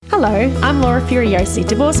Hello, I'm Laura Furiosi,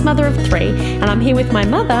 divorced mother of 3, and I'm here with my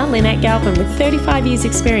mother, Lynette Galvin, with 35 years'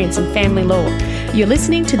 experience in family law. You're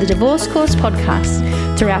listening to the Divorce Course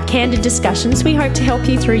podcast. Through our candid discussions, we hope to help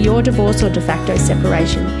you through your divorce or de facto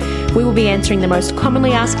separation. We will be answering the most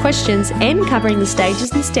commonly asked questions and covering the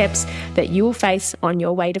stages and steps that you will face on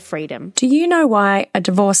your way to freedom. Do you know why a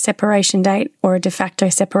divorce separation date or a de facto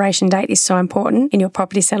separation date is so important in your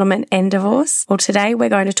property settlement and divorce? Well, today we're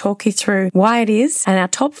going to talk you through why it is and our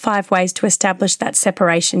top 5 ways to establish that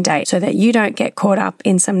separation date so that you don't get caught up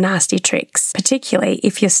in some nasty tricks, particularly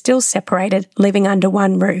if you're still separated living under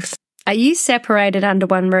one roof. Are you separated under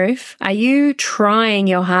one roof? Are you trying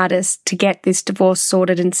your hardest to get this divorce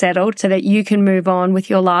sorted and settled so that you can move on with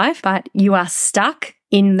your life, but you are stuck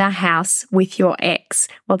in the house with your ex?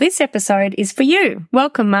 Well, this episode is for you.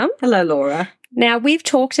 Welcome, Mum. Hello, Laura. Now, we've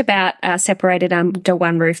talked about separated under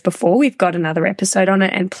one roof before. We've got another episode on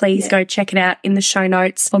it, and please go check it out in the show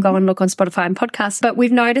notes or go and look on Spotify and podcasts. But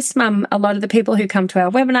we've noticed, Mum, a lot of the people who come to our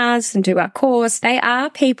webinars and do our course, they are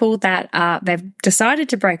people that they've decided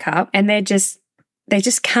to break up and they just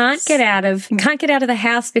can't get out of the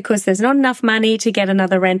house because there's not enough money to get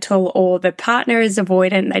another rental, or the partner is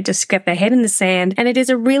avoidant. They just get their head in the sand, and it is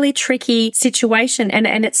a really tricky situation,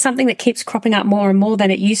 and it's something that keeps cropping up more and more than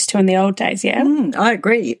it used to in the old days. Yeah, I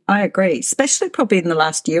agree, especially probably in the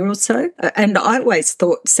last year or so. And I always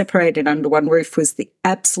thought separated under one roof was the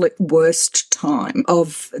absolute worst time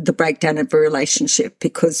of the breakdown of a relationship,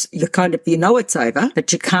 because you know it's over,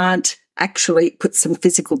 but you can't actually put some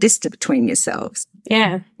physical distance between yourselves.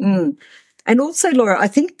 Yeah. And also, Laura, I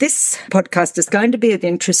think this podcast is going to be of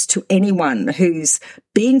interest to anyone who's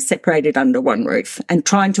being separated under one roof and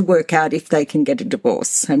trying to work out if they can get a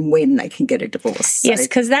divorce and when they can get a divorce. Yes,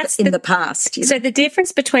 because that's in the past. So the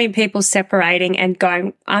difference between people separating and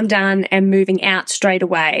going, I'm done, and moving out straight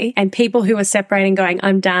away, and people who are separating going,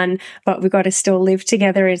 I'm done, but we've got to still live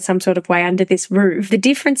together in some sort of way under this roof. The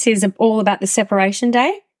difference is all about the separation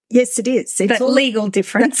day. Yes, it is. It's the legal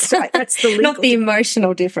difference. That's right. That's the legal not the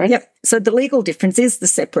emotional difference. Yep. So the legal difference is the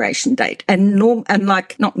separation date. And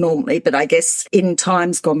not normally, but I guess in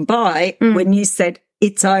times gone by, when you said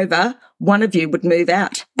it's over, one of you would move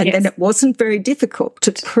out. And then it wasn't very difficult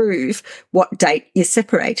to prove what date you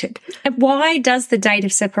separated. And why does the date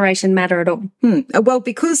of separation matter at all? Well,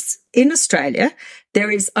 because in Australia, there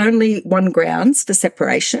is only one grounds for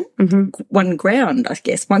separation, one ground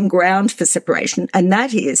for separation, and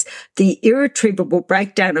that is the irretrievable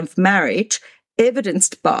breakdown of marriage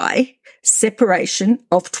evidenced by separation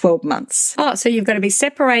of 12 months. Oh, so you've got to be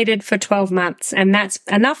separated for 12 months, and that's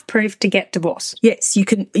enough proof to get divorce. Yes, you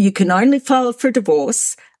can only file for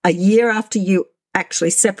divorce a year after you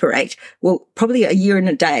actually separate. Well, probably a year and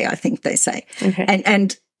a day, I think they say. Okay.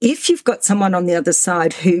 And if you've got someone on the other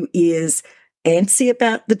side who is antsy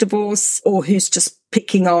about the divorce or who's just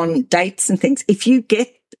picking on dates and things, if you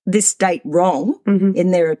get this date wrong,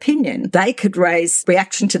 in their opinion, they could raise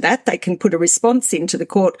reaction to that. They can put a response into the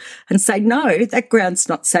court and say, no, that ground's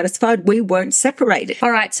not satisfied. We won't separate it.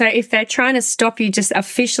 All right. So if they're trying to stop you just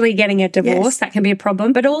officially getting a divorce, that can be a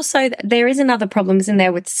problem. But also there is another problem, isn't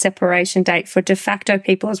there, with separation date for de facto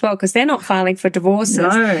people as well, because they're not filing for divorces.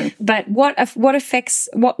 No. But what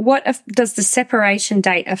does the separation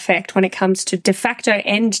date affect when it comes to de facto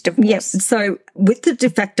and divorce? Yes. So with the de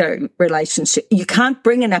facto relationship, you can't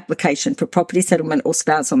bring an application for property settlement or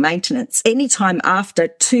spousal maintenance anytime after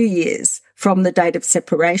 2 years from the date of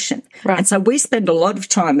separation. Right. And so we spend a lot of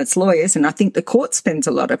time as lawyers, and I think the court spends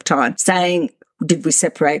a lot of time saying, did we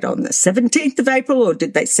separate on the 17th of April or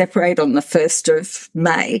did they separate on the 1st of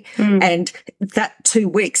May? And that 2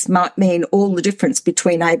 weeks might mean all the difference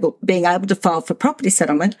between being able to file for property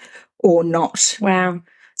settlement or not. Wow.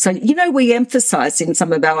 So, we emphasise in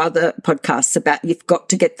some of our other podcasts about you've got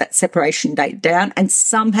to get that separation date down and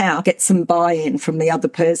somehow get some buy-in from the other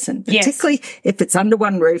person, particularly if it's under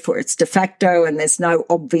one roof or it's de facto and there's no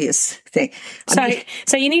obvious thing.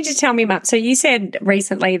 So you need to tell me, Mum. So you said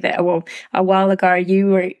recently that, a while ago,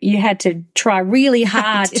 you had to try really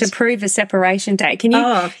hard to prove a separation date. Can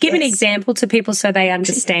you give an example to people so they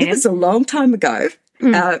understand? It was a long time ago.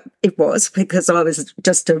 It was, because I was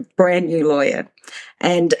just a brand new lawyer.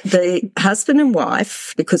 And the husband and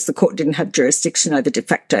wife, because the court didn't have jurisdiction over de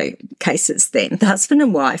facto cases then, the husband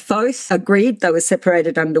and wife both agreed they were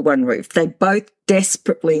separated under one roof. They both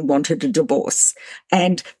desperately wanted a divorce.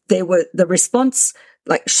 And the response,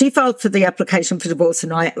 like she filed for the application for divorce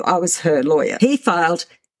and I was her lawyer. He filed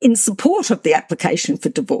in support of the application for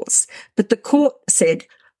divorce. But the court said,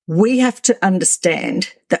 we have to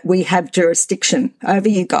understand that we have jurisdiction over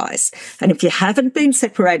you guys. And if you haven't been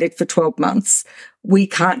separated for 12 months, we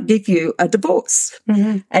can't give you a divorce.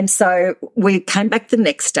 Mm-hmm. And so we came back the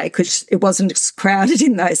next day because it wasn't as crowded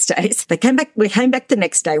in those days. We came back the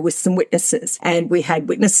next day with some witnesses, and we had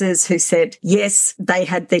witnesses who said, yes, they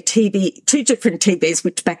had their TV, 2 different TVs,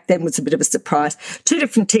 which back then was a bit of a surprise, 2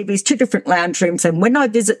 different TVs, 2 different lounge rooms. And when I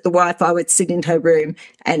visit the wife, I would sit in her room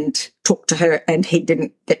and talk to her, and he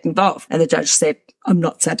didn't get involved. And the judge said, I'm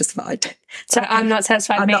not satisfied. So I'm not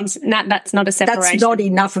satisfied means that's not a separation. That's not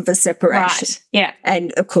enough of a separation. Right, yeah.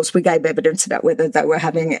 And, of course, we gave evidence about whether they were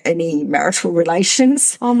having any marital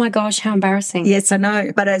relations. Oh, my gosh, how embarrassing. Yes, I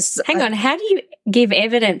know. But Hang on, how do you give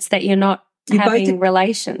evidence that you're not having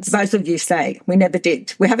relations? Both of you say. We never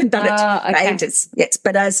did. We haven't done it for ages. Yes,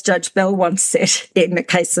 but as Judge Bell once said in a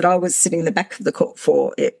case that I was sitting in the back of the court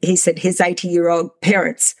for, he said his 80-year-old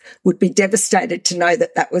parents would be devastated to know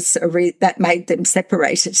that that made them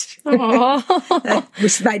separated.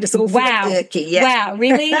 Which made us all feel irky. Yeah. Wow,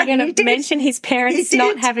 really? You're going to mention his parents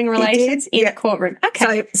not having relations in a courtroom?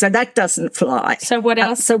 Okay. So that doesn't fly. So what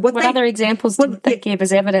else? What other examples did they give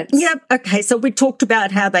as evidence? Yeah, okay. So we talked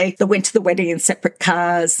about how they went to the wedding in separate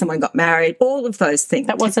cars, someone got married, all of those things.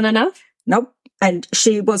 That wasn't enough? Nope. And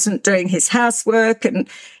she wasn't doing his housework, and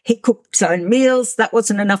he cooked his own meals. That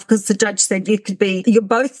wasn't enough because the judge said you're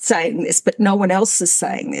both saying this, but no one else is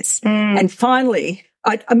saying this. And finally,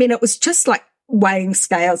 I mean, it was just like weighing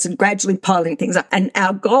scales and gradually piling things up. And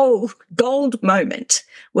our gold moment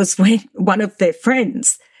was when one of their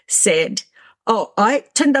friends said, oh, I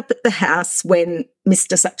turned up at the house when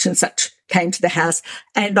Mr. Such and Such came to the house,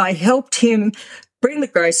 and I helped him bring the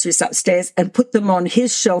groceries upstairs and put them on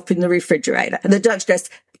his shelf in the refrigerator. And the judge goes,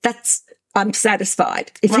 I'm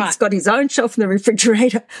satisfied. If he's got his own shelf in the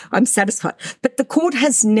refrigerator, I'm satisfied. But the court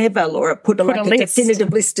has never, Laura, put a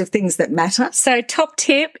definitive list of things that matter. So top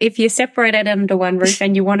tip, if you're separated under one roof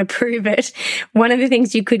and you want to prove it, one of the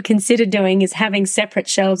things you could consider doing is having separate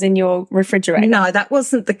shelves in your refrigerator. No, that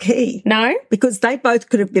wasn't the key. No? Because they both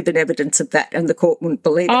could have given evidence of that and the court wouldn't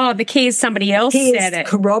believe it. Oh, the key is somebody else said it.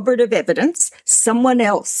 Corroborative evidence, someone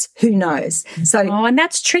else who knows. And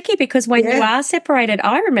that's tricky because when you are separated,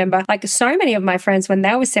 I remember so many of my friends, when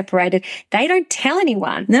they were separated, they don't tell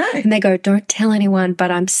anyone. No. And they go, don't tell anyone,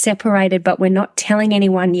 but I'm separated, but we're not telling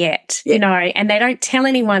anyone yet, and they don't tell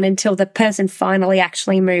anyone until the person finally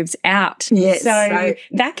actually moves out. Yes. So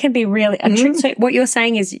that can be really a trick. So what you're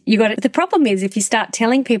saying is the problem is if you start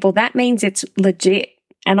telling people, that means it's legit.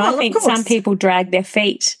 And I think some people drag their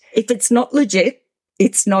feet. If it's not legit,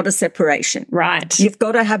 it's not a separation. Right. You've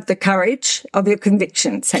got to have the courage of your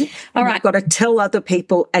convictions and you've got to tell other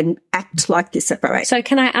people and act like you're separated. So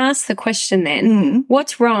can I ask the question then?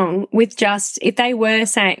 What's wrong with if they were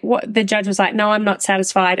saying, what the judge was like, no, I'm not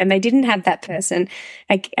satisfied, and they didn't have that person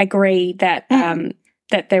agree that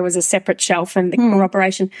that there was a separate shelf and the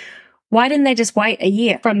corroboration, why didn't they just wait a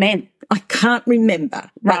year from then? I can't remember,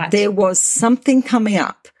 but there was something coming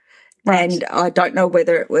up. Right. And I don't know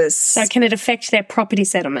whether it was... So can it affect their property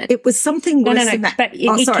settlement? It was something worse than that. But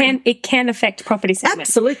it can affect property settlement.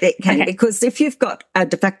 Absolutely it can, because if you've got a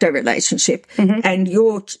de facto relationship and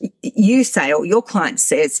you say, or your client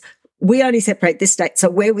says, we only separate this date, so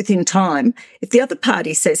we're within time. If the other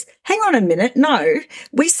party says, hang on a minute, no,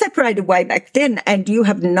 we separated way back then and you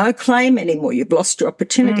have no claim anymore, you've lost your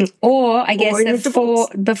opportunity. Or I guess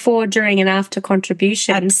before, during and after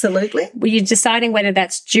contributions. Absolutely. You're deciding whether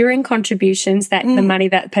that's during contributions, that the money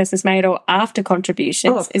that person's made, or after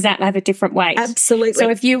contributions. Is that have a different weight? Absolutely. So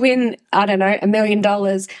if you win, I don't know, $1 million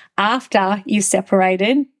after you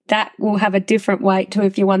separated, that will have a different weight to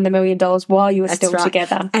if you won the $1 million while you were still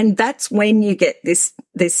together. And that's when you get this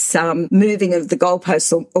moving of the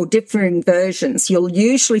goalposts or differing versions. You'll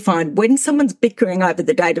usually find when someone's bickering over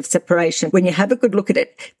the date of separation, when you have a good look at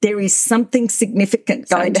it, there is something significant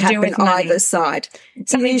going to happen either side.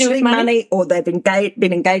 Something usually to do with money, or they've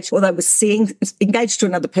been engaged, or they were engaged to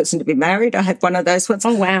another person to be married. I had one of those ones.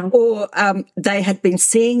 Oh, wow. Or they had been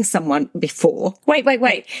seeing someone before.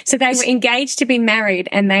 Wait. So they were engaged to be married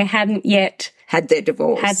and they hadn't yet had their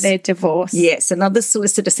divorce. Yes, another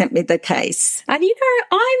solicitor sent me the case. And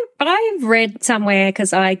I've read somewhere,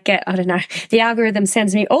 because I get, I don't know, the algorithm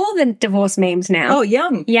sends me all the divorce memes now. Oh,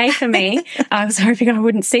 yum. Yay for me. I was hoping I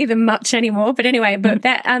wouldn't see them much anymore. But anyway,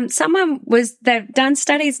 that they've done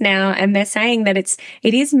studies now and they're saying that it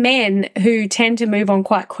is men who tend to move on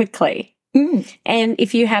quite quickly. And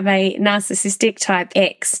if you have a narcissistic type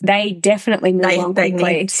ex, they definitely move on quickly.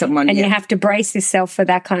 They need someone, and you have to brace yourself for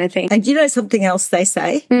that kind of thing. And you know something else they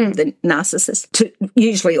say? The narcissist,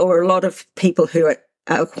 usually, or a lot of people who are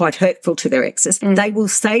are quite hurtful to their exes, they will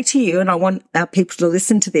say to you, and I want our people to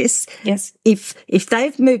listen to this, yes, if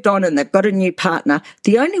they've moved on and they've got a new partner,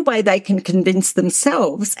 the only way they can convince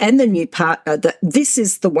themselves and the new partner that this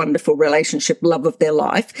is the wonderful relationship, love of their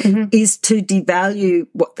life, is to devalue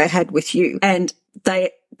what they had with you. And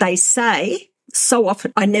they say so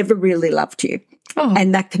often, I never really loved you. Oh.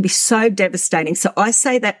 And that can be so devastating. So I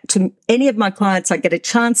say that to any of my clients. I get a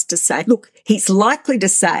chance to say, look, he's likely to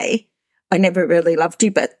say, I never really loved you,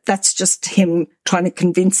 but that's just him trying to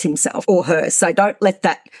convince himself or her. So don't let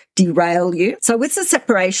that derail you. So with the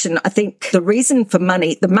separation, I think the reason for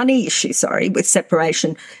the money issue, with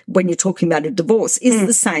separation, when you're talking about a divorce, is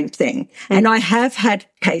the same thing. And I have had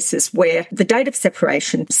cases where the date of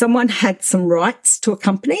separation, someone had some rights to a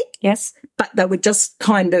company. Yes. But they were just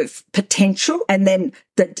kind of potential. And then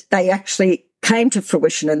they actually came to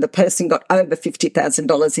fruition and the person got over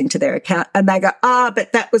 $50,000 into their account and they go,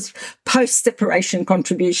 but that was post-separation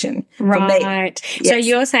contribution from me. Right. Yes. So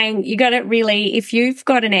you're saying you got to really, if you've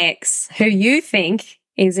got an ex who you think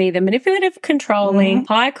is either manipulative, controlling,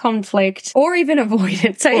 high conflict, or even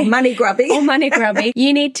avoidant. Or money grubby.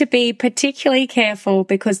 You need to be particularly careful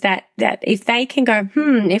because that if they can go,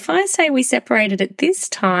 if I say we separated at this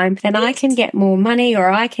time, then I can get more money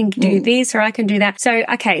or I can do this or I can do that. So,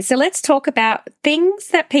 okay, so let's talk about things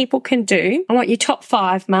that people can do. I want your top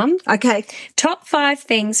 5, Mum. Okay. Top 5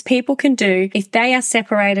 things people can do if they are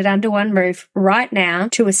separated under one roof right now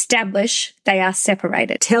to establish they are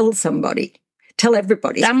separated. Tell somebody. Tell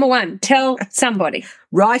everybody. Number 1, tell somebody.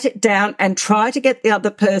 Write it down and try to get the other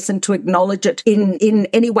person to acknowledge it in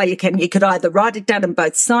any way you can. You could either write it down and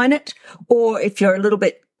both sign it, or if you're a little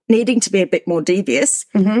bit needing to be a bit more devious,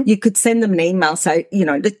 you could send them an email, say,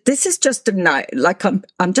 this is just a note. Like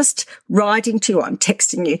I'm just writing to you, I'm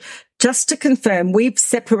texting you, just to confirm we've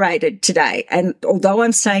separated today. And although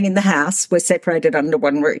I'm staying in the house, we're separated under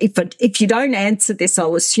one roof. If you don't answer this,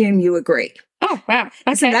 I'll assume you agree. Oh, wow.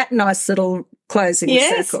 Okay. Isn't that nice little closing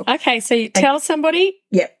circle? Okay, so you tell somebody,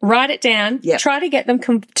 write it down, try to get them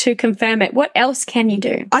to confirm it. What else can you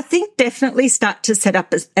do? I think definitely start to set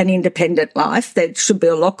up an independent life. There should be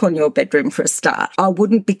a lock on your bedroom for a start. I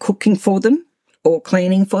wouldn't be cooking for them or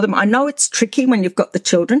cleaning for them. I know it's tricky when you've got the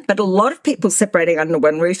children, but a lot of people separating under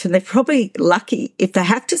one roof, and they're probably lucky. If they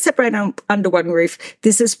have to separate under one roof,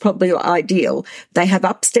 this is probably ideal. They have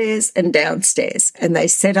upstairs and downstairs, and they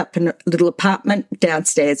set up a little apartment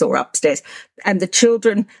downstairs or upstairs, and the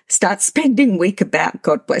children start spending week about,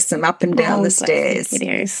 God bless them, up and down the stairs. It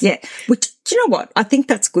is. Yeah. Which, do you know what? I think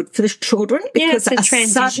that's good for the children because it's a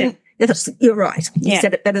transition. You're right. You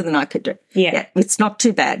said it better than I could do. Yeah. It's not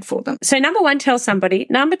too bad for them. So number 1, tell somebody.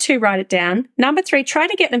 Number 2, write it down. Number 3, try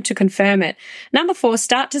to get them to confirm it. Number 4,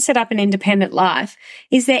 start to set up an independent life.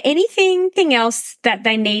 Is there anything else that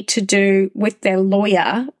they need to do with their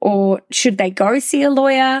lawyer, or should they go see a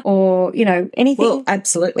lawyer, or, anything? Well,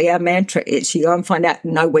 absolutely. Our mantra is you go and find out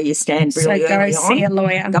and know where you stand really early on. So go see a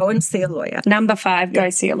lawyer. Go and see a lawyer. Number 5, go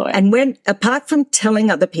see a lawyer. And apart from telling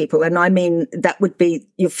other people, and I mean that would be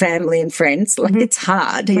your family and friends, it's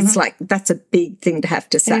hard. It's like that's a big thing to have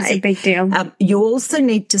to say. It's a big deal. You also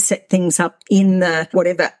need to set things up in the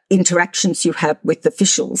whatever interactions you have with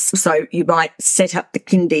officials. So you might set up the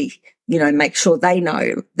kindy, make sure they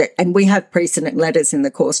know that. And we have precedent letters in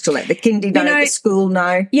the course to let the kindy know, the school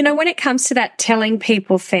know. When it comes to that telling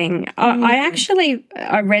people thing,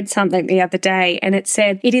 I read something the other day and it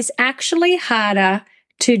said it is actually harder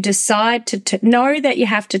to decide to know that you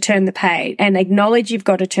have to turn the page and acknowledge you've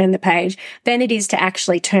got to turn the page than it is to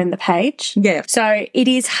actually turn the page. Yeah. So it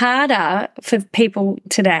is harder for people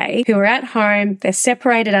today who are at home, they're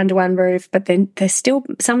separated under one roof, but then they're still,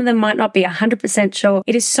 some of them might not be 100% sure.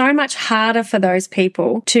 It is so much harder for those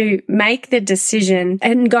people to make the decision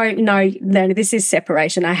and go, no, this is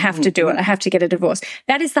separation. I have to do it. I have to get a divorce.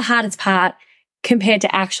 That is the hardest part compared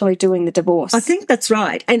to actually doing the divorce. I think that's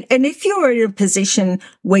right. And if you're in a position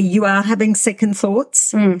where you are having second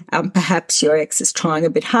thoughts, perhaps your ex is trying a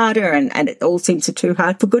bit harder and it all seems too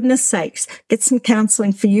hard, for goodness sakes, get some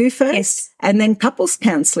counselling for you first and then couples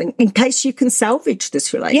counselling in case you can salvage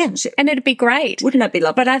this relationship. Yeah, and it'd be great. Wouldn't that be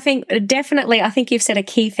lovely? But I think you've said a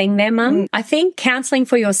key thing there, Mum. I think counselling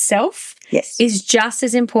for yourself is just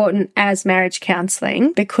as important as marriage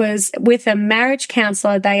counselling, because with a marriage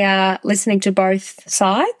counsellor, they are listening to both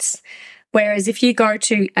sides. Whereas if you go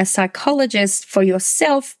to a psychologist for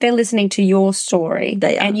yourself, they're listening to your story.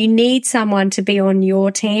 They are. And you need someone to be on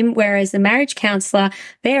your team, whereas the marriage counsellor,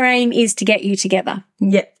 their aim is to get you together.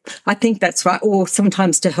 Yeah, I think that's right. Or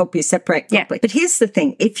sometimes to help you separate properly. Yeah. But here's the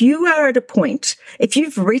thing. If you are at a point, if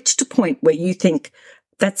you've reached a point where you think,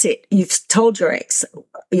 that's it, you've told your ex,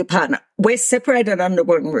 your partner, we're separated under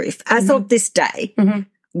one roof. As of this day,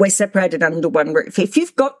 we're separated under one roof. If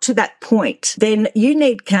you've got to that point, then you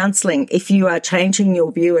need counselling if you are changing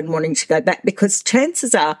your view and wanting to go back, because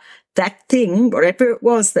chances are that thing, whatever it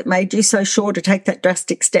was that made you so sure to take that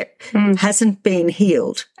drastic step, hasn't been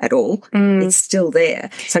healed at all. It's still there.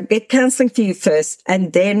 So get counselling for you first,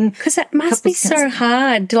 and then... Because it must be so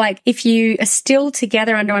hard. Like, if you are still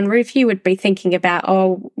together under one roof, you would be thinking about,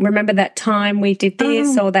 oh, remember that time we did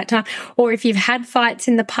this or that time? Or if you've had fights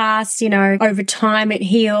in the past, you know, over time it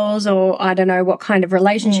heals, or I don't know what kind of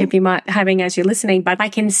relationship you might be having as you're listening, but I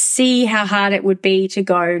can see how hard it would be to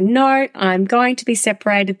go, no, I'm going to be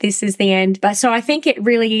separated. This is the end. But so I think it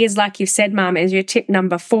really is, like you've said, Mum, as your tip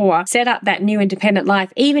number 4, set up that new independent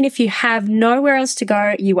life. Even if you have nowhere else to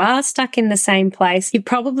go, you are stuck in the same place. You've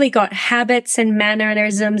probably got habits and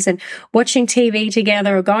mannerisms and watching TV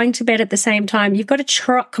together or going to bed at the same time. You've got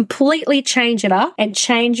to completely change it up and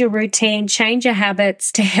change your routine, change your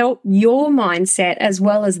habits to help your mindset as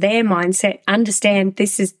well as their mindset understand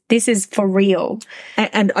this is for real.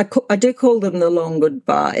 And I do call them the long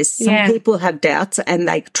goodbyes. Some people have doubts and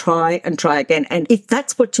they try and try again. And if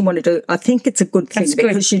that's what you want to do, I think it's a good thing,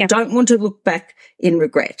 because you don't want to look back in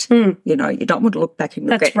regret. You know, you don't want to look back in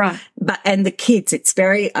regret. That's right. And the kids, it's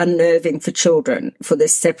very unnerving for children for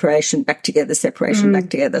this separation back together. So,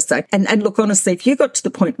 and look, honestly, if you got to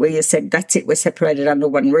the point where you said, that's it, we're separated under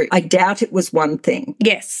one roof, I doubt it was one thing.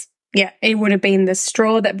 Yes. Yeah, it would have been the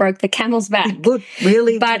straw that broke the camel's back. It would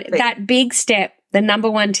really. But that big step, the number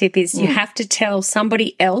 1 tip is you have to tell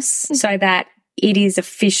somebody else so that it is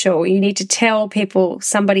official. You need to tell people,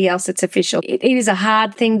 somebody else, it's official. It is a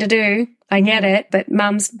hard thing to do. I get it, but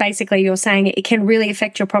Mums, basically you're saying it can really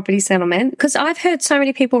affect your property settlement. Because I've heard so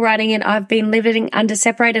many people writing in, I've been living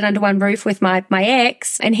separated under one roof with my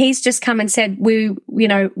ex, and he's just come and said,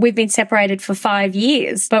 we've been separated for 5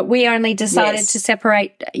 years, but we only decided to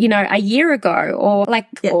separate, a year ago, or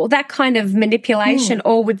or that kind of manipulation,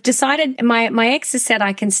 or we've decided, my ex has said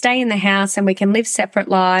I can stay in the house and we can live separate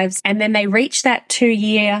lives, and then they reach that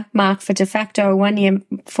 2-year mark for de facto, 1 year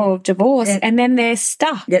for divorce, and then they're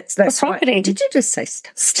stuck. Yes, that's right. Property. Did you just say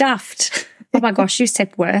stuffed? Stuffed. Oh my gosh, you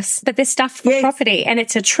said worse. But they're stuffed for property, and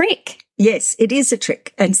it's a trick. Yes, it is a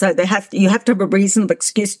trick. And so you have to have a reasonable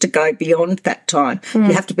excuse to go beyond that time.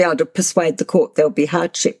 You have to be able to persuade the court there'll be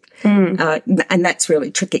hardship. And that's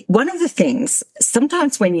really tricky. One of the things,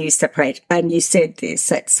 sometimes when you separate, and you said this,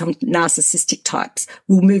 that some narcissistic types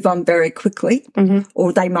will move on very quickly,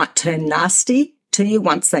 or they might turn nasty to you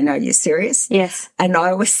once they know you're serious. Yes. And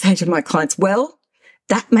I always say to my clients, well,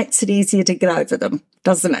 that makes it easier to get over them,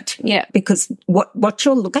 doesn't it? Yeah. Because what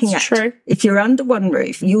you're looking at, if you're under one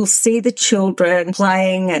roof, you'll see the children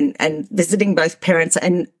playing and visiting both parents.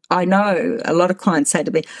 And I know a lot of clients say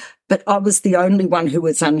to me, but I was the only one who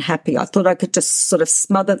was unhappy. I thought I could just sort of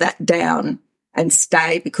smother that down and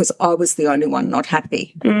stay because I was the only one not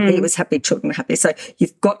happy. He was happy, children were happy. So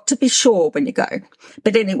you've got to be sure when you go.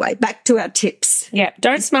 But anyway, back to our tips. Yeah,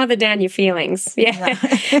 don't smother down your feelings. Yeah.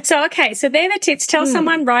 So they're the tips. Tell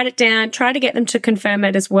someone, write it down, try to get them to confirm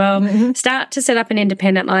it as well. Start to set up an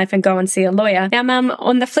independent life and go and see a lawyer. Now, Mum,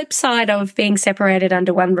 on the flip side of being separated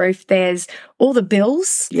under one roof, there's all the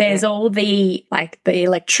bills, there's all the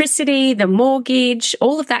electricity, the mortgage,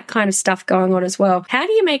 all of that kind of stuff going on as well. How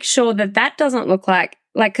do you make sure that doesn't look like,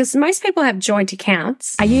 because most people have joint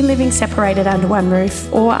accounts. Are you living separated under one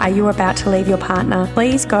roof, or are you about to leave your partner?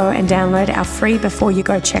 Please go and download our free Before You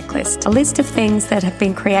Go checklist, a list of things that have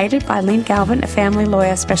been created by Lynn Galvin, a family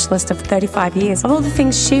lawyer specialist of 35 years, of all the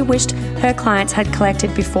things she wished her clients had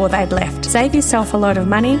collected before they'd left. Save yourself a lot of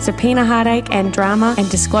money, subpoena heartache and drama and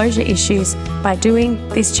disclosure issues by doing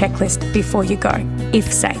this checklist before you go.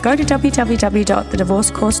 If say, go to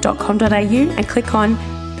www.thedivorcecourse.com.au and click on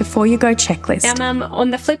Before You Go checklist. Now, Mum,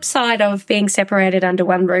 on the flip side of being separated under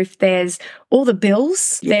one roof, there's all the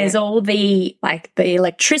bills, there's all the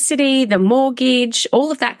electricity, the mortgage,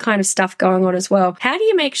 all of that kind of stuff going on as well. How do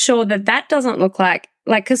you make sure that doesn't look like,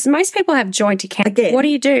 because most people have joint accounts. Again, what do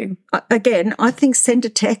you do? Again, I think send a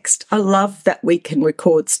text. I love that we can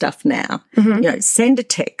record stuff now. Send a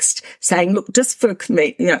text saying, look, just for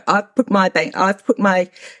me, I've put my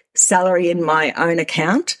salary in my own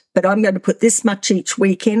account, but I'm going to put this much each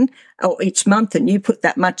week in or each month, and you put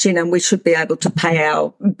that much in, and we should be able to pay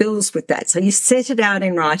our bills with that. So you set it out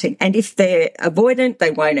in writing. And if they're avoidant,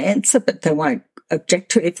 they won't answer, but they won't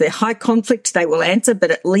object to it. If they're high conflict, they will answer,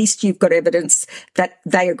 but at least you've got evidence that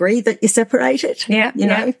they agree that you're separated. Yeah. You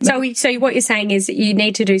know? So what you're saying is that you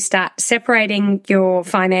need to start separating your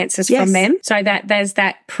finances from them, so that there's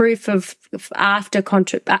that proof of after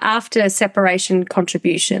separation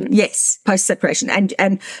contribution. Yes, post separation,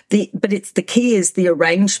 but it's the key is the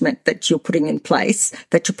arrangement that you're putting in place,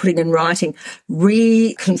 that you're putting in writing,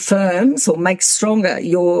 reconfirms or makes stronger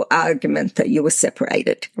your argument that you were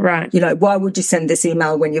separated. Right. You know, why would you send this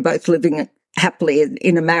email when you're both living happily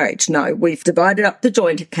in a marriage? No, we've divided up the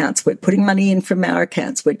joint accounts. We're putting money in from our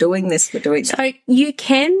accounts. We're doing this. We're doing that. So you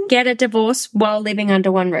can get a divorce while living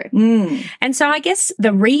under one roof. And so I guess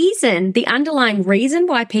the underlying reason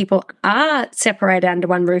why people are separated under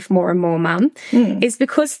one roof more and more, Mum, is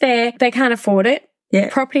because they can't afford it. Yeah.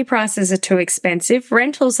 Property prices are too expensive.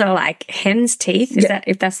 Rentals are like hen's teeth. Is that,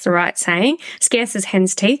 if that's the right saying? Scarce as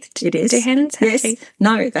hen's teeth. It is. Do hens have teeth?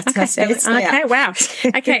 No, that's how scarce they are. Okay, wow.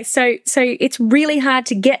 Okay, so it's really hard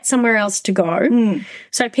to get somewhere else to go.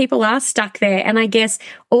 So people are stuck there. And I guess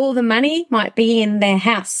all the money might be in their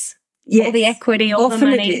house. Yes. All the equity, all the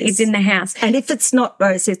money is in the house. And if it's not,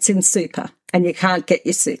 Rose, it's in super. And you can't get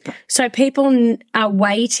your super. So people are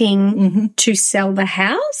waiting to sell the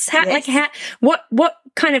house? What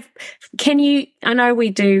kind of, I know we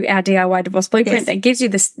do our DIY divorce blueprint that gives you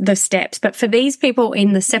the steps, but for these people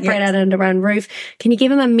in the separated under one roof, can you give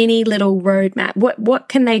them a mini little roadmap? What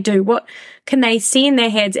can they do? What can they see in their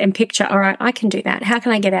heads and picture, all right, I can do that. How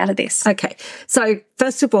can I get out of this? Okay. So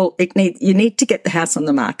first of all, you need to get the house on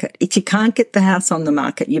the market. If you can't get the house on the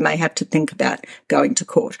market, you may have to think about going to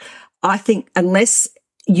court. I think unless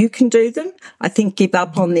you can do them, I think give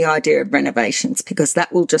up on the idea of renovations, because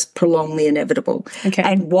that will just prolong the inevitable. Okay.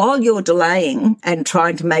 And while you're delaying and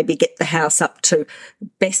trying to maybe get the house up to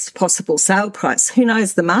best possible sale price, who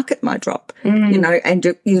knows, the market might drop, you know, and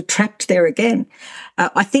you're trapped there again.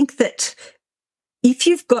 I think that if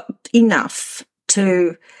you've got enough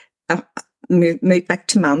to move back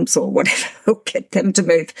to mum's or whatever, or get them to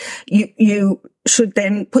move, you should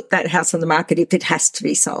then put that house on the market if it has to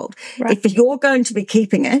be sold. Right. If you're going to be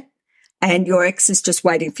keeping it and your ex is just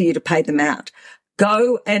waiting for you to pay them out,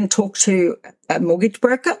 go and talk to a mortgage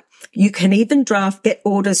broker. You can even get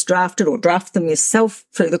orders drafted or draft them yourself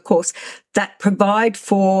through the course that provide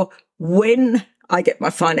for when I get my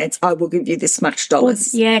finance, I will give you this much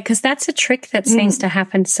dollars. Well, yeah, because that's a trick that seems to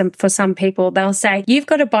happen for some people. They'll say, you've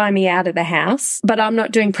got to buy me out of the house, but I'm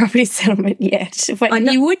not doing property settlement yet. But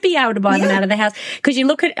you would be able to buy them out of the house, because you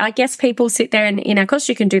look at, I guess people sit there in our course,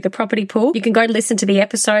 you can do the property pool. You can go listen to the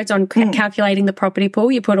episodes on calculating the property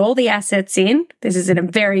pool. You put all the assets in. This is in a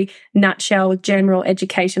very nutshell, general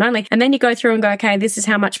education only. And then you go through and go, okay, this is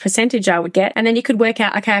how much percentage I would get. And then you could work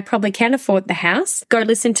out, okay, I probably can afford the house. Go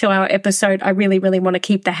listen to our episode, I really want to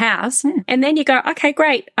keep the house. And then you go, okay,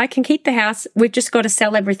 great, I can keep the house. We've just got to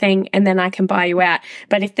sell everything and then I can buy you out.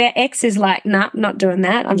 But if their ex is like, nah, not doing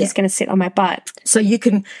that, I'm just going to sit on my butt. So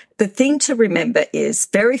the thing to remember is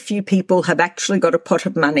very few people have actually got a pot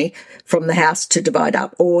of money from the house to divide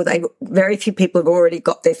up, or very few people have already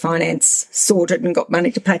got their finance sorted and got money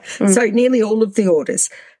to pay. So nearly all of the orders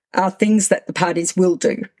are things that the parties will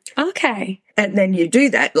do. Okay. And then you do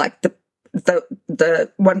that, like the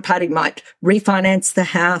one party might refinance the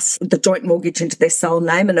house, the joint mortgage into their sole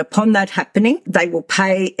name, and upon that happening, they will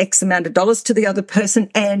pay X amount of dollars to the other person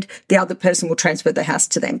and the other person will transfer the house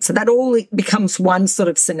to them. So that all becomes one sort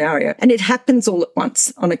of scenario, and it happens all at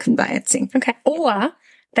once on a conveyancing. Okay. Or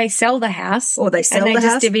they sell the house, and they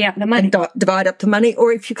just divvy up the money. And divide up the money.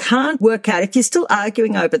 Or if you can't work out, if you're still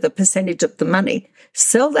arguing over the percentage of the money,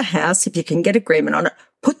 sell the house if you can get agreement on it.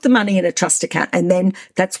 Put the money in a trust account, and then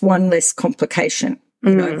that's one less complication,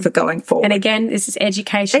 you know, for going forward. And again, this is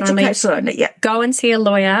education only. Education only, yeah. Go and see a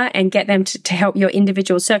lawyer and get them to help your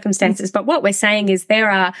individual circumstances. But what we're saying is there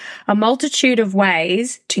are a multitude of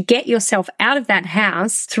ways to get yourself out of that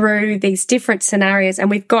house through these different scenarios. And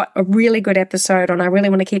we've got a really good episode on I really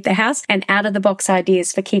want to keep the house and out of the box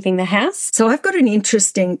ideas for keeping the house. So I've got an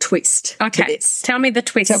interesting twist to this. Tell me the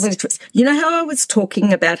twist. You know how I was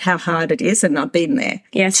talking about how hard it is, and I've been there,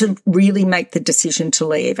 to really make the decision to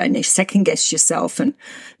leave, and you second guess yourself and,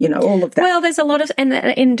 you know, all of that. Well, there's a lot of, and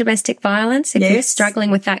in domestic violence, if you're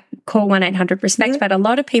struggling with that, call 1-800-RESPECT. But a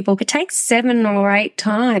lot of people, it takes 7 or 8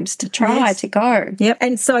 times to try to go. Yep.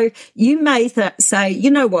 And so you may say,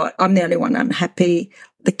 you know what, I'm the only one unhappy.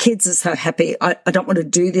 the kids are so happy. I don't want to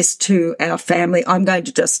do this to our family. I'm going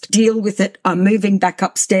to just deal with it. I'm moving back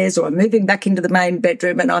upstairs or I'm moving back into the main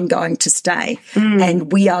bedroom and I'm going to stay.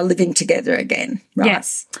 And we are living together again. Right?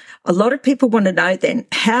 Yes. A lot of people want to know then,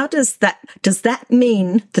 how does that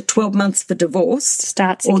mean the 12 months for divorce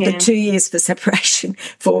starts or again? The 2 years for separation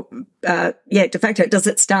for, de facto, does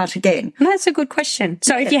it start again? That's a good question.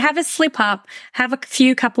 So if you have a slip up, have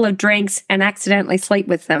a couple of drinks and accidentally sleep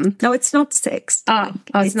with them. No, it's not sex.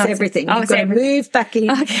 It's not everything. You've got to move back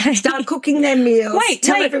in, start cooking their meals,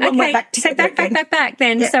 tell everyone we're back together. So back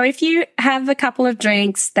then. Yeah. So if you have a couple of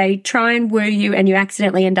drinks, they try and woo you and you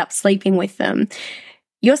accidentally end up sleeping with them,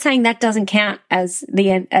 you're saying that doesn't count as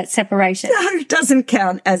the separation? No, it doesn't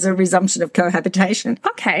count as a resumption of cohabitation.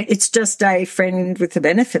 Okay. It's just a friend with a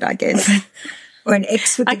benefit, I guess. Or an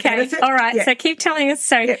ex with a benefit. All right. Yeah. So keep telling us.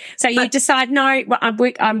 So you decide, no,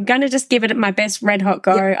 I'm going to just give it my best red hot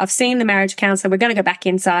go. Yeah. I've seen the marriage counsellor. We're going to go back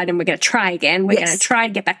inside and we're going to try again. We're going to try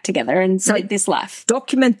and get back together and live this life.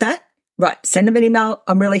 Document that. Right, send them an email.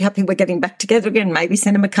 I'm really happy we're getting back together again. Maybe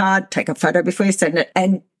send them a card, take a photo before you send it,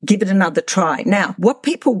 and give it another try. Now, what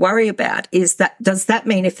people worry about is that, does that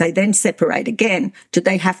mean if they then separate again, do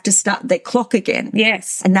they have to start their clock again?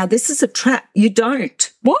 Yes. And now this is a trap. You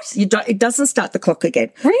don't. What? You don't. It doesn't start the clock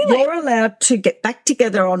again. Really? You're allowed to get back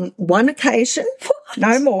together on one occasion,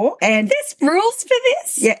 no more. And there's rules for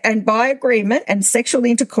this? Yeah, and by agreement, and sexual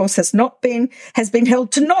intercourse has been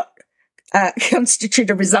held to not constitute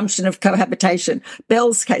a resumption of cohabitation.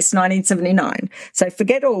 Bell's case, 1979. So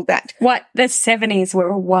forget all that. What? The 70s were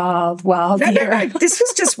a wild era. No. This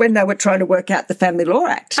was just when they were trying to work out the Family Law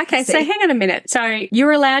Act. Okay, so hang on a minute. So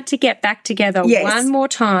you're allowed to get back together one more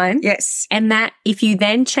time. Yes. And that if you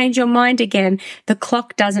then change your mind again, the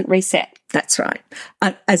clock doesn't reset. That's right.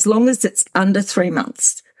 As long as it's under 3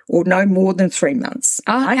 months or no more than 3 months.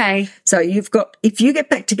 Okay. Right? So if you get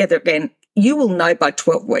back together again, you will know by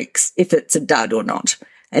 12 weeks if it's a dud or not.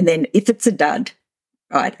 And then if it's a dud,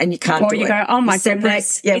 right, and you can't do it. Or you go, oh my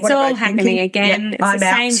goodness, it's all happening again. It's the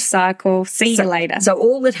same cycle. See you later. So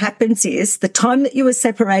all that happens is the time that you were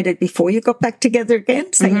separated before you got back together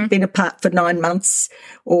again, so you've been apart for 9 months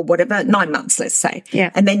or whatever, 9 months, let's say.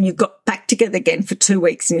 Yeah. And then you got back together again for 2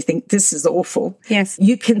 weeks and you think, this is awful. Yes.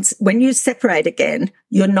 You can, when you separate again,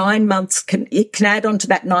 your 9 months it can add on to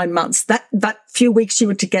that 9 months. That few weeks you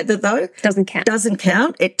were together though doesn't count.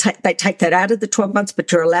 They take that out of the 12 months,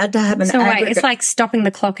 but you're allowed to have an aggregate. It's like stopping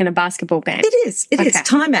the clock in a basketball game. It is. It is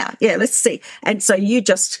time out. Yeah, let's see. And so you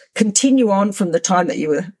just continue on from the time that you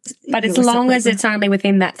were. But as long as it's only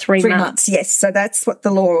within that 3 months. Yes. So that's what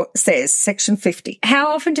the law says, Section 50. How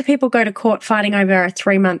often do people go to court fighting over a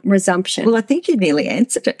 3-month resumption? Well, I think you nearly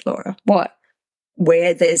answered it, Laura. What?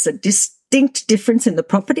 Where there's a distinct difference in the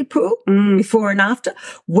property pool before and after,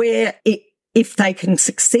 where if they can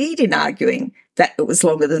succeed in arguing that it was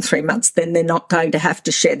longer than 3 months, then they're not going to have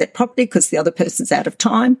to share their property because the other person's out of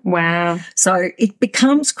time. Wow. So it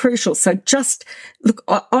becomes crucial. So just look,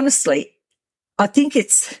 honestly, I think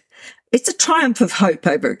it's a triumph of hope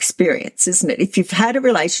over experience, isn't it? If you've had a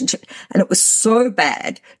relationship and it was so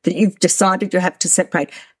bad that you've decided you have to separate,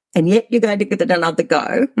 and yet you're going to give it another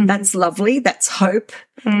go, that's lovely. That's hope.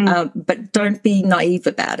 But don't be naive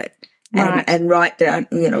about it. And write down,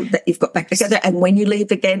 that you've got back together. And when you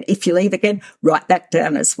leave again, if you leave again, write that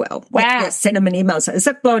down as well. Wow. Send them an email. So is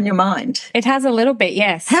that blowing your mind? It has a little bit,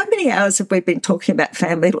 yes. How many hours have we been talking about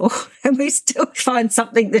family law and we still find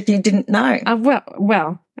something that you didn't know?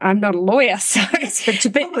 Well, I'm not a lawyer, so. Yes, but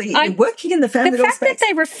you're working in the family law space. The fact that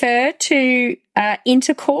they refer to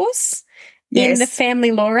intercourse in the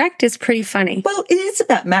Family Law Act is pretty funny. Well, it is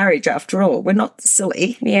about marriage after all. We're not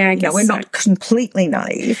silly. Yeah, I guess we're not completely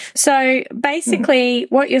naive. So basically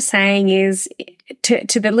what you're saying is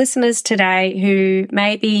to the listeners today who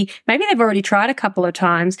maybe they've already tried a couple of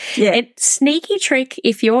times. Yeah. It's sneaky trick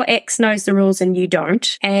if your ex knows the rules and you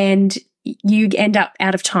don't, and you end up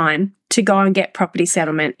out of time to go and get property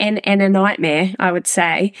settlement and a nightmare, I would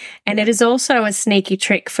say. And it is also a sneaky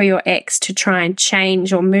trick for your ex to try and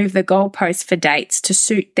change or move the goalposts for dates to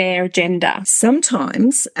suit their agenda.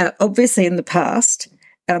 Sometimes, obviously in the past,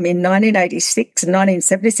 in 1986 and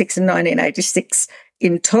 1976 and 1986,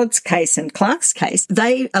 in Todd's case and Clark's case,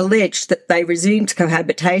 they alleged that they resumed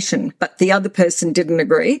cohabitation, but the other person didn't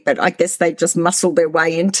agree. But I guess they just muscled their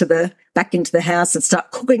way back into the house and start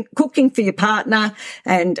cooking for your partner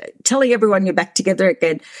and telling everyone you're back together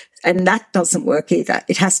again. And that doesn't work either.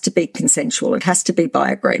 It has to be consensual. It has to be by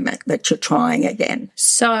agreement that you're trying again.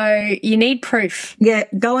 So you need proof. Yeah,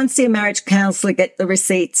 go and see a marriage counsellor, get the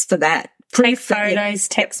receipts for that. Take photos,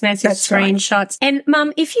 text message, screenshots. Right. And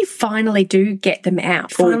Mum, if you finally do get them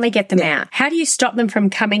out, how do you stop them from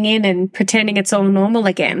coming in and pretending it's all normal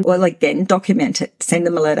again? Well, again, document it. Send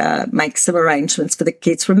them a letter, make some arrangements for the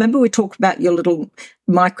kids. Remember we talked about your little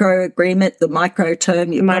micro agreement, the micro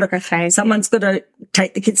term. Someone's got to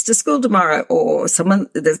take the kids to school tomorrow, or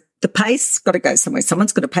the pay's got to go somewhere.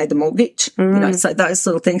 Someone's got to pay the mortgage. So those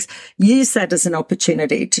little things. Use that as an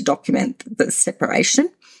opportunity to document the separation.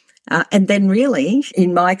 And then really,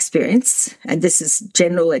 in my experience, and this is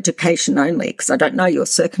general education only, because I don't know your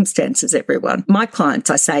circumstances, everyone, my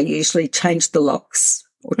clients, I say, usually change the locks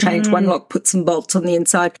or change one lock, put some bolts on the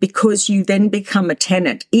inside, because you then become a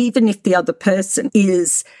tenant. Even if the other person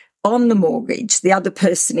is on the mortgage, the other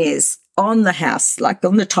person is on the house, like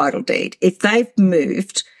on the title deed. If they've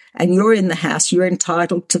moved and you're in the house, you're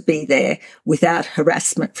entitled to be there without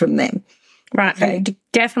harassment from them. Right. Okay.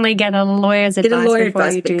 Definitely get a lawyer's advice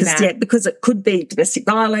before you do that. Yeah, because it could be domestic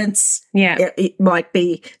violence. Yeah. It might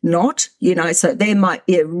be not, so there might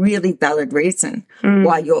be a really valid reason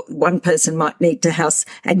why one person might need to house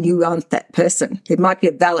and you aren't that person. It might be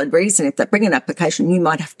a valid reason. If they bring an application, you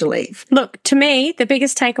might have to leave. Look, to me, the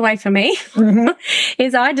biggest takeaway for me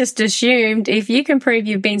is I just assumed if you can prove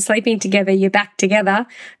you've been sleeping together, you're back together.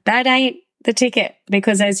 That ain't the ticket,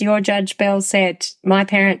 because as your Judge Bell said, my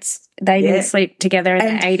parents, they didn't sleep together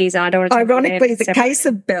in the 80s. I don't want to. Ironically, the case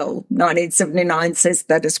of Bell, 1979, says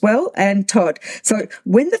that as well, and Todd. So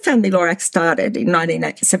when the Family Law Act started in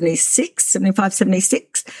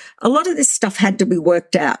 1976, a lot of this stuff had to be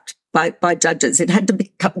worked out by judges. It had to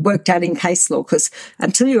be worked out in case law, because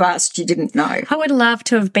until you asked, you didn't know. I would love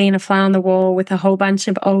to have been a fly on the wall with a whole bunch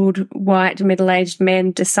of old, white, middle-aged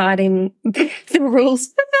men deciding the rules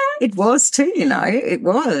for that. It was too, it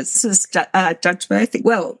was. This is Judge Murphy.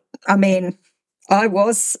 Well, I mean, I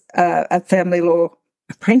was a family law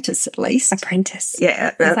apprentice, at least. Apprentice.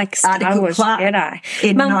 Yeah. It's like Star Wars Jedi.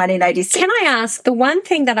 In 1986. Can I ask, the one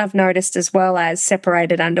thing that I've noticed as well as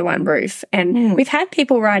separated under one roof, and we've had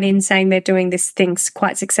people write in saying they're doing this thing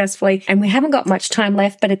quite successfully, and we haven't got much time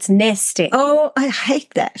left, but it's nesting. Oh, I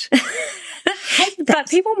hate that. But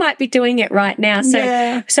people might be doing it right now.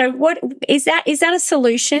 So what is that? Is that a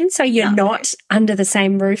solution? So you're not under the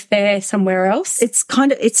same roof there somewhere else?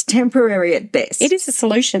 It's temporary at best. It is a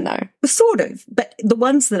solution though. Sort of. But the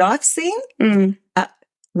ones that I've seen,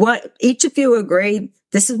 what each of you agree,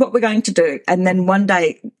 this is what we're going to do. And then one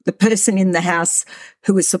day the person in the house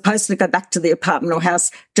who is supposed to go back to the apartment or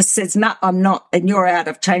house just says, no, I'm not. And you're out.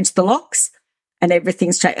 I've changed the locks. And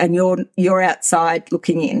everything's changed, and you're outside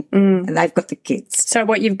looking in, and they've got the kids. So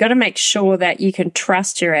what you've got to make sure that you can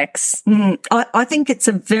trust your ex. I think it's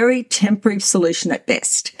a very temporary solution at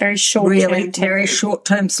best. Very short-term. Really, very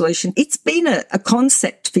short-term solution. It's been a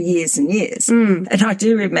concept for years and years. And I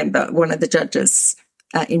do remember one of the judges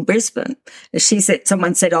in Brisbane,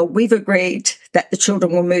 someone said, oh, we've agreed that the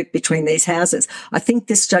children will move between these houses. I think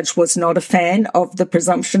this judge was not a fan of the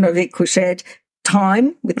presumption of equal shared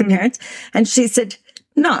time with the parents. And she said,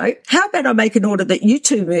 no, how about I make an order that you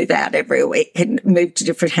two move out every week and move to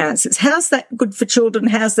different houses? How's that good for children?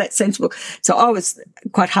 How's that sensible? So I was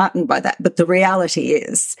quite heartened by that. But the reality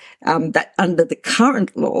is that under the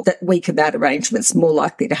current law, that week about arrangement's more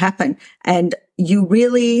likely to happen. And you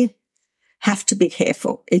really have to be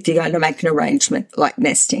careful if you're going to make an arrangement like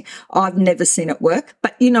nesting. I've never seen it work.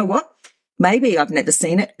 But you know what? Maybe I've never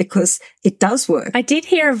seen it because it does work. I did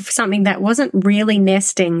hear of something that wasn't really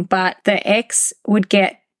nesting, but the ex would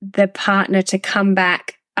get the partner to come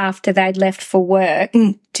back after they'd left for work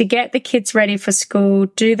to get the kids ready for school,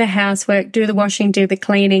 do the housework, do the washing, do the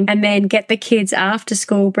cleaning, and then get the kids after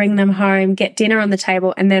school, bring them home, get dinner on the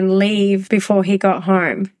table, and then leave before he got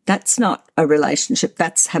home. That's not a relationship.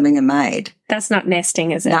 That's having a maid. That's not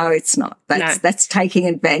nesting, is it? No, it's not. That's taking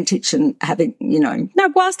advantage and having, No,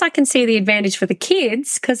 whilst I can see the advantage for the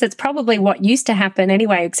kids, because it's probably what used to happen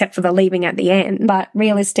anyway, except for the leaving at the end. But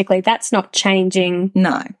realistically, that's not changing.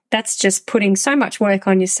 No. That's just putting so much work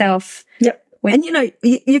on yourself. Yep. And,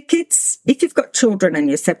 your kids, if you've got children and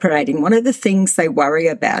you're separating, one of the things they worry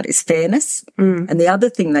about is fairness. And the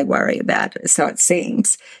other thing they worry about, so it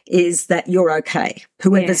seems, is that you're okay.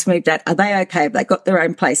 Whoever's moved out, are they okay? Have they got their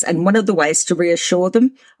own place? And one of the ways to reassure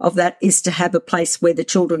them of that is to have a place where the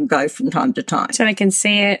children go from time to time. So they can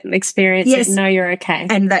see it, experience it, and know you're okay.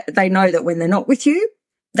 And that they know that when they're not with you,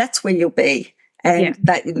 that's where you'll be. And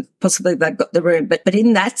that possibly they've got the room. But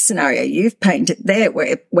in that scenario, you've painted there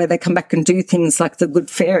where they come back and do things like the good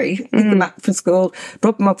fairy, pick them up from school,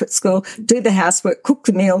 drop them off at school, do the housework, cook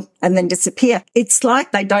the meal, and then disappear. It's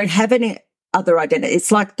like they don't have any other identity.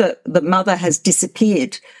 It's like the mother has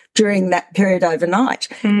disappeared during that period overnight.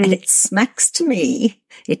 And it smacks to me,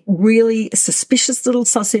 it really, suspicious little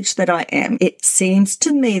sausage that I am, it seems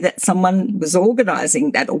to me that someone was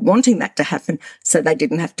organising that or wanting that to happen so they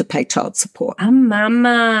didn't have to pay child support. Oh,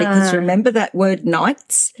 mama. Because remember that word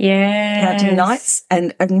nights? Yeah. Counting nights.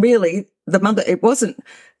 And really, the mother, it wasn't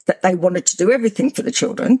that they wanted to do everything for the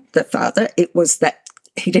children, the father, it was that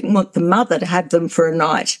he didn't want the mother to have them for a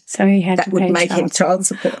night. So he had that to would pay make him child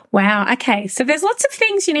support. Wow. Okay. So there's lots of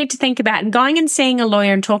things you need to think about, and going and seeing a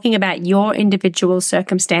lawyer and talking about your individual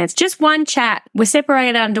circumstance. Just one chat. We're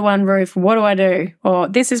separated under one roof. What do I do? Or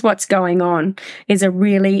this is what's going on is a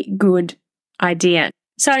really good idea.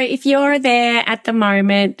 So if you're there at the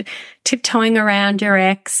moment tiptoeing around your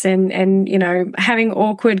ex and you know, having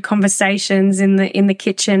awkward conversations in the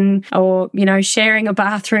kitchen, or, you know, sharing a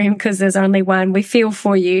bathroom because there's only one, we feel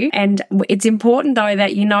for you. And it's important though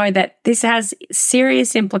that you know that this has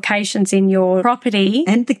serious implications in your property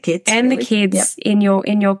and the kids in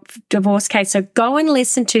your divorce case. So go and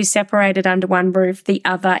listen to Separated Under One Roof, the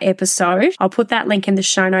other episode. I'll put that link in the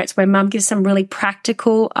show notes, where Mum gives some really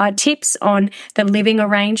practical tips on the living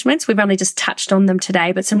arrangements. We've only just touched on them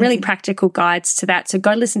today, but some really practical guides to that. So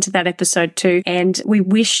go listen to that episode too. And we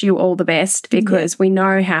wish you all the best, because we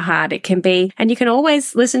know how hard it can be. And you can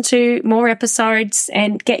always listen to more episodes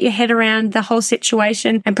and get your head around the whole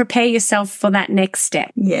situation and prepare yourself for that next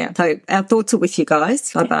step. Yeah. So our thoughts are with you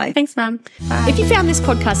guys. Bye-bye. Thanks, Mum. Bye. If you found this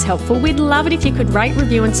podcast helpful, we'd love it if you could rate,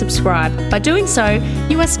 review and subscribe. By doing so,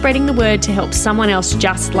 you are spreading the word to help someone else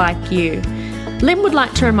just like you. Lynn would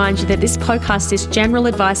like to remind you that this podcast is general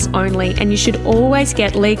advice only, and you should always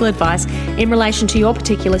get legal advice in relation to your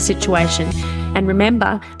particular situation. And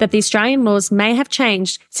remember that the Australian laws may have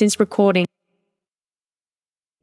changed since recording.